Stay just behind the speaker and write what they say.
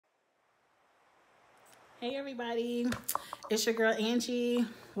Hey everybody, it's your girl Angie.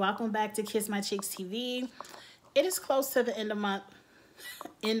 Welcome back to Kiss My Cheeks TV. It is close to the end of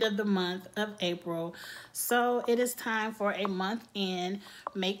the month of April, so it is time for a month-end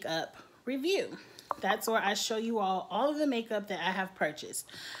makeup review. That's where I show you all of the makeup that I have purchased.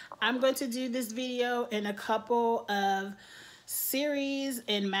 I'm going to do this video in a couple of series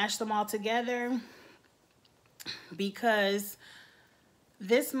and mash them all together because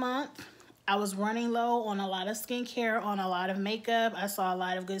this month I was running low on a lot of skincare, on a lot of makeup. I saw a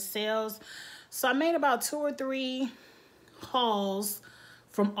lot of good sales. So I made about 2 or 3 hauls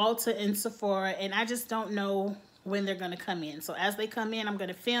from Ulta and Sephora, and I just don't know when they're going to come in. So as they come in, I'm going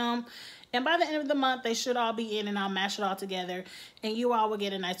to film. And by the end of the month, they should all be in, and I'll mash it all together, and you all will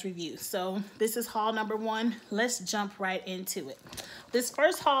get a nice review. So this is haul number 1. Let's jump right into it. This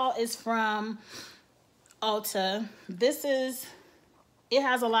first haul is from Ulta. It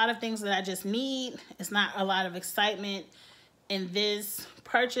has a lot of things that I just need. It's not a lot of excitement in this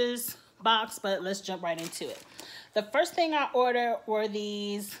purchase box, but let's jump right into it. The first thing I ordered were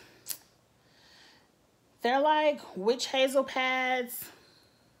these. They're like witch hazel pads.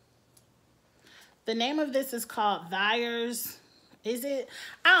 The name of this is called Thayers. Is it?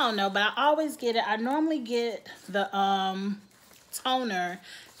 I don't know, but I always get it. I normally get the toner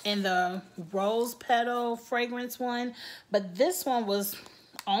in the rose petal fragrance one, but this one was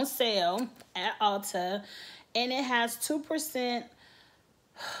on sale at Ulta, and it has 2%,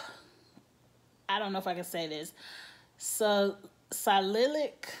 I don't know if I can say this,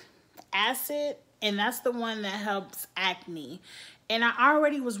 salicylic acid, and that's the one that helps acne. And I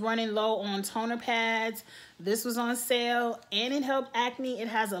already was running low on toner pads. This was on sale, and it helped acne. It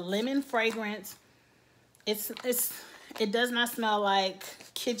has a lemon fragrance. It does not smell like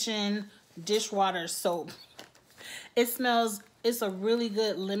kitchen dishwater soap. It's a really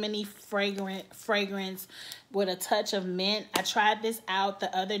good lemony fragrance with a touch of mint. I tried this out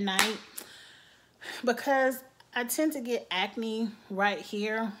the other night because I tend to get acne right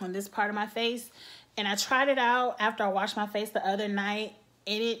here on this part of my face. And I tried it out after I washed my face the other night,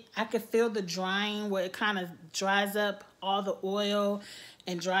 and I could feel the drying where it kind of dries up all the oil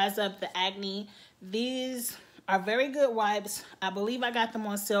and dries up the acne. These are very good wipes. I believe I got them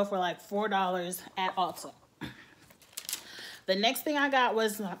on sale for like $4 at Ulta. The next thing I got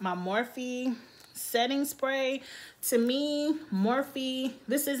was my Morphe setting spray. To me, Morphe,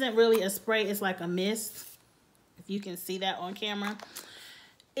 this isn't really a spray, it's like a mist. If you can see that on camera.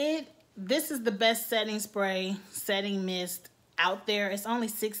 This is the best setting spray, setting mist out there. It's only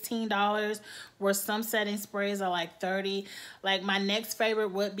 $16, where some setting sprays are like $30. Like my next favorite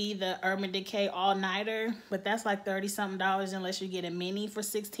would be the Urban Decay All Nighter, but that's like $30-something unless you get a mini for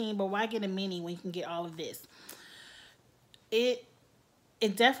 $16. But why get a mini when you can get all of this? It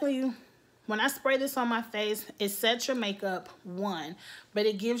definitely, when I spray this on my face, it sets your makeup, 1, but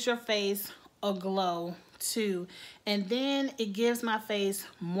it gives your face a glow, 2, and then it gives my face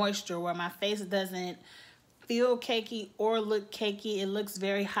moisture where my face doesn't feel cakey or look cakey. It looks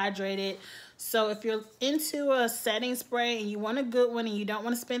very hydrated. So if you're into a setting spray and you want a good one and you don't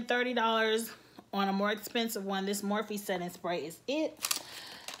want to spend $30 on a more expensive one, this Morphe setting spray is it.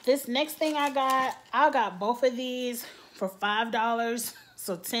 This next thing I got both of these for $5,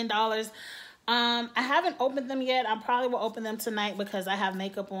 so $10. I haven't opened them yet. I probably will open them tonight because I have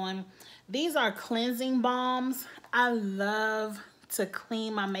makeup on. These are cleansing balms. I love to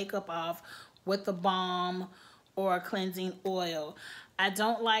clean my makeup off with a balm or a cleansing oil. I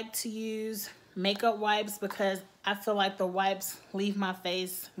don't like to use makeup wipes because I feel like the wipes leave my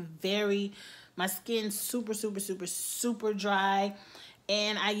face my skin super dry,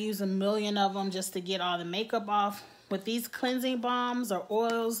 and I use a million of them just to get all the makeup off. With these cleansing balms or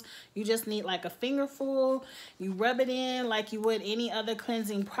oils, you just need like a fingerful. You rub it in like you would any other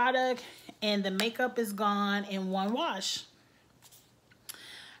cleansing product, and the makeup is gone in one wash.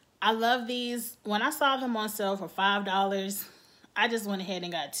 I love these. When I saw them on sale for $5, I just went ahead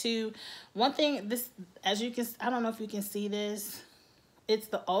and got 2. One thing, as you can, I don't know if you can see this. It's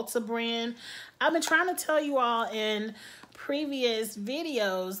the Ulta brand. I've been trying to tell you all in previous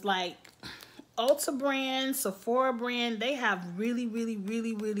videos, like Ulta brand, Sephora brand, they have really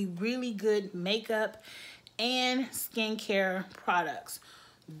good makeup and skincare products.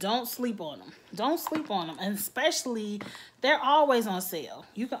 Don't sleep on them. Don't sleep on them. And especially, they're always on sale.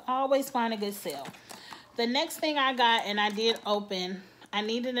 You can always find a good sale. The next thing I got, and I did open, I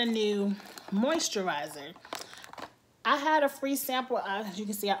needed a new moisturizer. I had a free sample. As you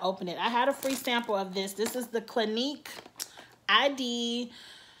can see, I opened it. I had a free sample of this. This is the Clinique ID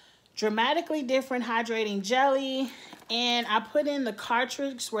Dramatically Different Hydrating Jelly. And I put in the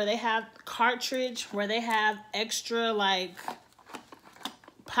cartridge where they have extra like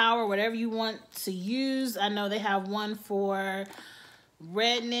power, whatever you want to use. I know they have one for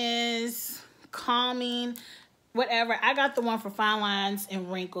redness, calming, whatever. I got the one for fine lines and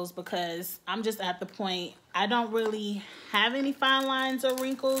wrinkles because I'm just at the point I don't really have any fine lines or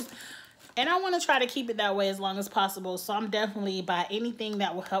wrinkles, and I want to try to keep it that way as long as possible. So I'm definitely buy anything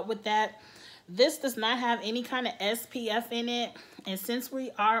that will help with that. This does not have any kind of SPF in it, and since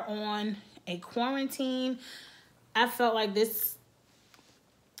we are on a quarantine, I felt like this,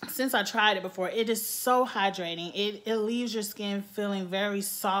 since I tried it before, it is so hydrating. It leaves your skin feeling very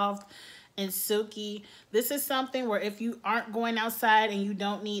soft and silky. This is something where if you aren't going outside and you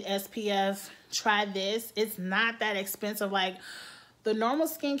don't need SPF, try this. It's not that expensive. Like the normal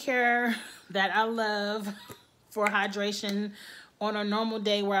skincare that I love for hydration on a normal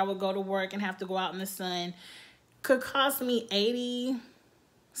day where I would go to work and have to go out in the sun could cost me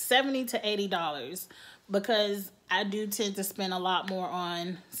 $70 to $80 because I do tend to spend a lot more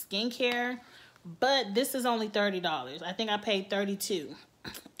on skincare, but this is only $30. I think I paid $32,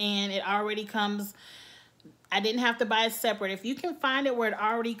 and it already comes. I didn't have to buy it separate. If you can find it where it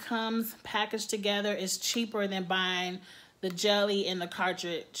already comes packaged together, it's cheaper than buying the jelly and the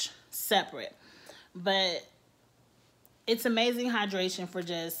cartridge separate. But it's amazing hydration for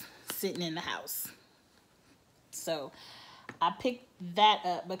just sitting in the house. So I picked that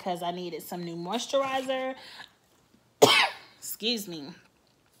up because I needed some new moisturizer. Excuse me.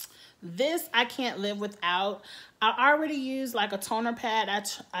 This I can't live without. I already use like a toner pad.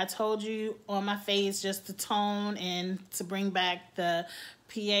 I told you on my face just to tone and to bring back the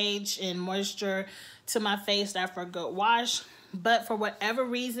pH and moisture to my face after a good wash. But for whatever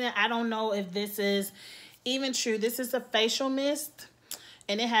reason, I don't know if this is even true. This is a facial mist,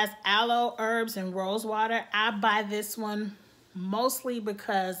 and it has aloe, herbs, and rose water. I buy this one mostly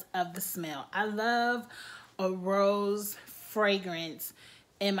because of the smell. I love a rose fragrance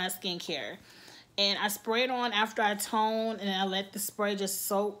in my skincare. And I spray it on after I tone, and I let the spray just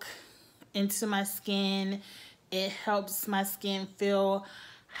soak into my skin. It helps my skin feel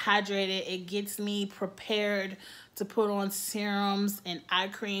hydrated. It gets me prepared to put on serums and eye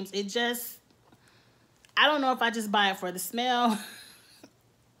creams. It just, I don't know if I just buy it for the smell.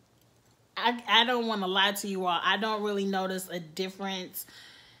 I don't want to lie to you all. I don't really notice a difference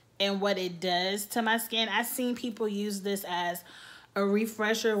in what it does to my skin. I've seen people use this as a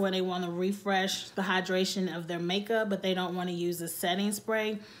refresher when they want to refresh the hydration of their makeup, but they don't want to use a setting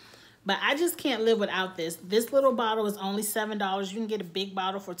spray. But I just can't live without this. This little bottle is only $7. You can get a big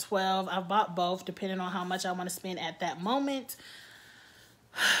bottle for $12. I've bought both depending on how much I want to spend at that moment.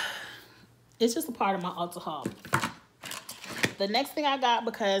 It's just a part of my Ulta haul. The next thing I got,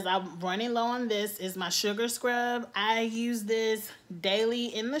 because I'm running low on this, is my sugar scrub. I use this daily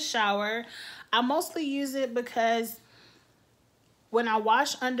in the shower. I mostly use it because when I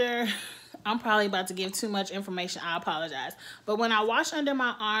wash under, I'm probably about to give too much information. I apologize. But when I wash under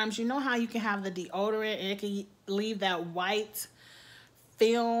my arms, you know how you can have the deodorant and it can leave that white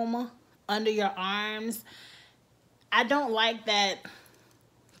film under your arms? I don't like that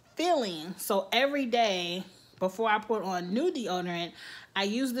feeling. So every day before I put on new deodorant, I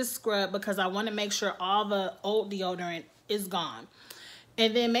use this scrub because I want to make sure all the old deodorant is gone.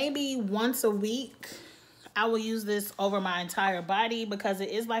 And then maybe once a week, I will use this over my entire body because it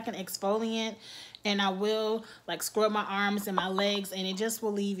is like an exfoliant, and I will like scrub my arms and my legs, and it just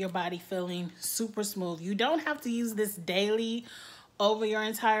will leave your body feeling super smooth. You don't have to use this daily over your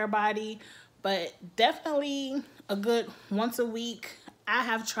entire body, but definitely a good once a week. I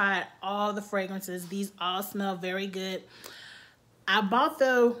have tried all the fragrances. These all smell very good. I bought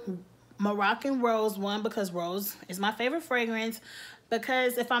the Moroccan Rose one because rose is my favorite fragrance.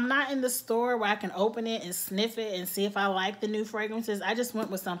 Because if I'm not in the store where I can open it and sniff it and see if I like the new fragrances, I just went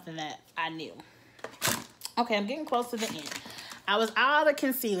with something that I knew. Okay, I'm getting close to the end. I was out of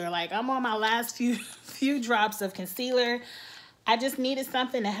concealer. Like, I'm on my last few drops of concealer. I just needed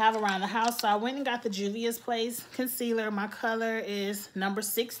something to have around the house, so I went and got the Juvia's Place concealer. My color is number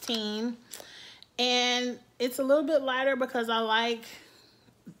 16. And it's a little bit lighter because I like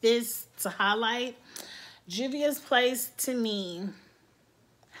this to highlight. Juvia's Place, to me,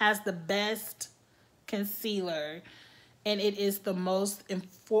 has the best concealer, and it is the most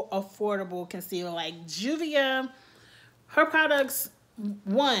affordable concealer. Like Juvia, her products,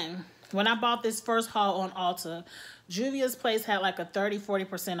 when I bought this first haul on Ulta, Juvia's Place had like a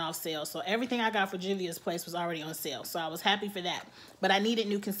 30-40% off sale. So everything I got for Juvia's Place was already on sale. So I was happy for that. But I needed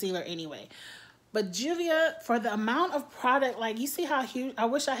new concealer anyway. But Juvia, for the amount of product, like you see how huge, I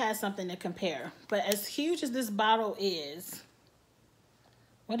wish I had something to compare. But as huge as this bottle is,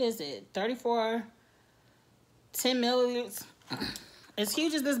 what is it? 34, 10 milliliters. As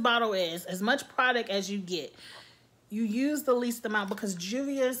huge as this bottle is, as much product as you get, you use the least amount because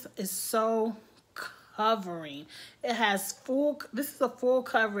Juvia's is so covering. It has this is a full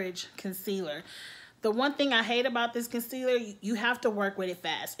coverage concealer. The one thing I hate about this concealer, you have to work with it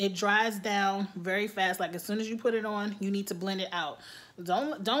fast. It dries down very fast. Like as soon as you put it on, you need to blend it out.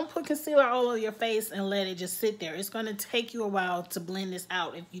 Don't put concealer all over your face and let it just sit there. It's going to take you a while to blend this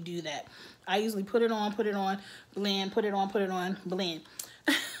out if you do that. I usually put it on, blend, put it on, blend.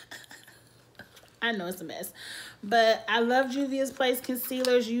 I know it's a mess. But I love Juvia's Place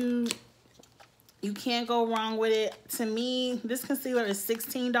concealers. You can't go wrong with it. To me, this concealer is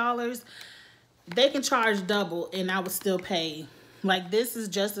 $16. They can charge double and I would still pay. Like this is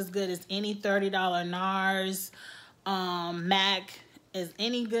just as good as any $30 NARS, MAC, is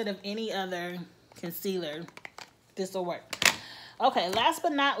any good of any other concealer. This will work. Okay, last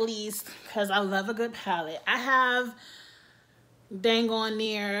but not least, because I love a good palette, I have dang on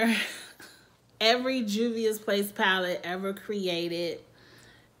near every Juvia's Place palette ever created.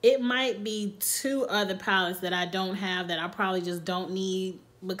 It might be 2 other palettes that I don't have that I probably just don't need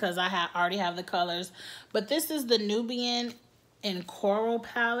because I already have the colors. But this is the Nubian and Coral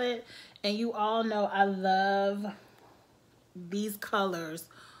palette. And you all know I love these colors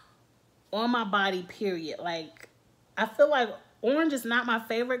on my body, period. Like, I feel like orange is not my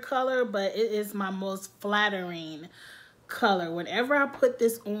favorite color, but it is my most flattering color. Whenever I put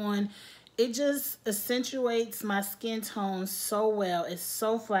this on, it just accentuates my skin tone so well. It's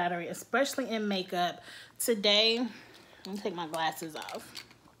so flattering, especially in makeup. Today, let me take my glasses off.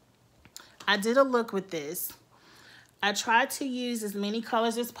 I did a look with this. I tried to use as many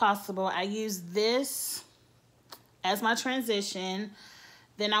colors as possible. I used this as my transition.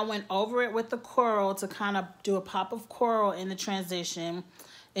 Then I went over it with the coral to kind of do a pop of coral in the transition.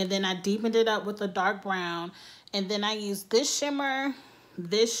 And then I deepened it up with the dark brown. And then I used this shimmer, and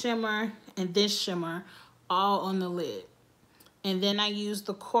this shimmer all on the lid. And then I used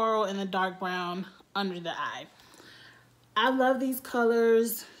the coral and the dark brown under the eye. I love these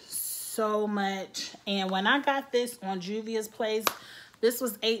colors so much. And when I got this on Juvia's Place, this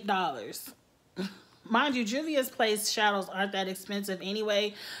was $8. Mind you, Juvia's Place shadows aren't that expensive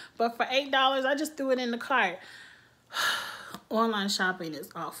anyway, but for $8, I just threw it in the cart. Online shopping is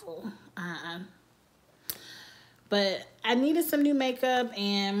awful. But I needed some new makeup,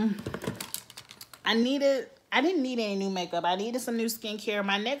 and I didn't need any new makeup. I needed some new skincare.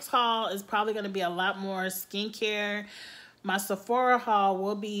 My next haul is probably going to be a lot more skincare. My Sephora haul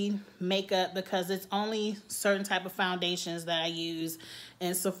will be makeup because it's only certain type of foundations that I use.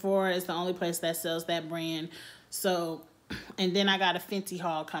 And Sephora is the only place that sells that brand. So, and then I got a Fenty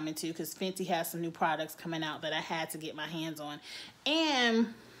haul coming too because Fenty has some new products coming out that I had to get my hands on.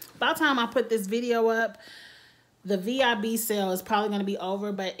 And by the time I put this video up, the VIB sale is probably going to be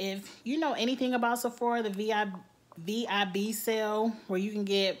over. But if you know anything about Sephora, the VIB sale where you can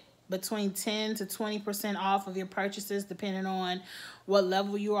get between 10 to 20% off of your purchases depending on what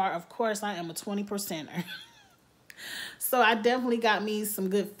level you are. Of course, I am a 20%er. So I definitely got me some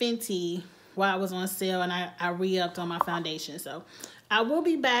good Fenty while I was on sale, and I re-upped on my foundation. So I will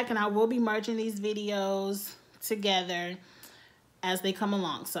be back, and I will be merging these videos together as they come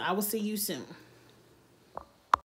along. So I will see you soon.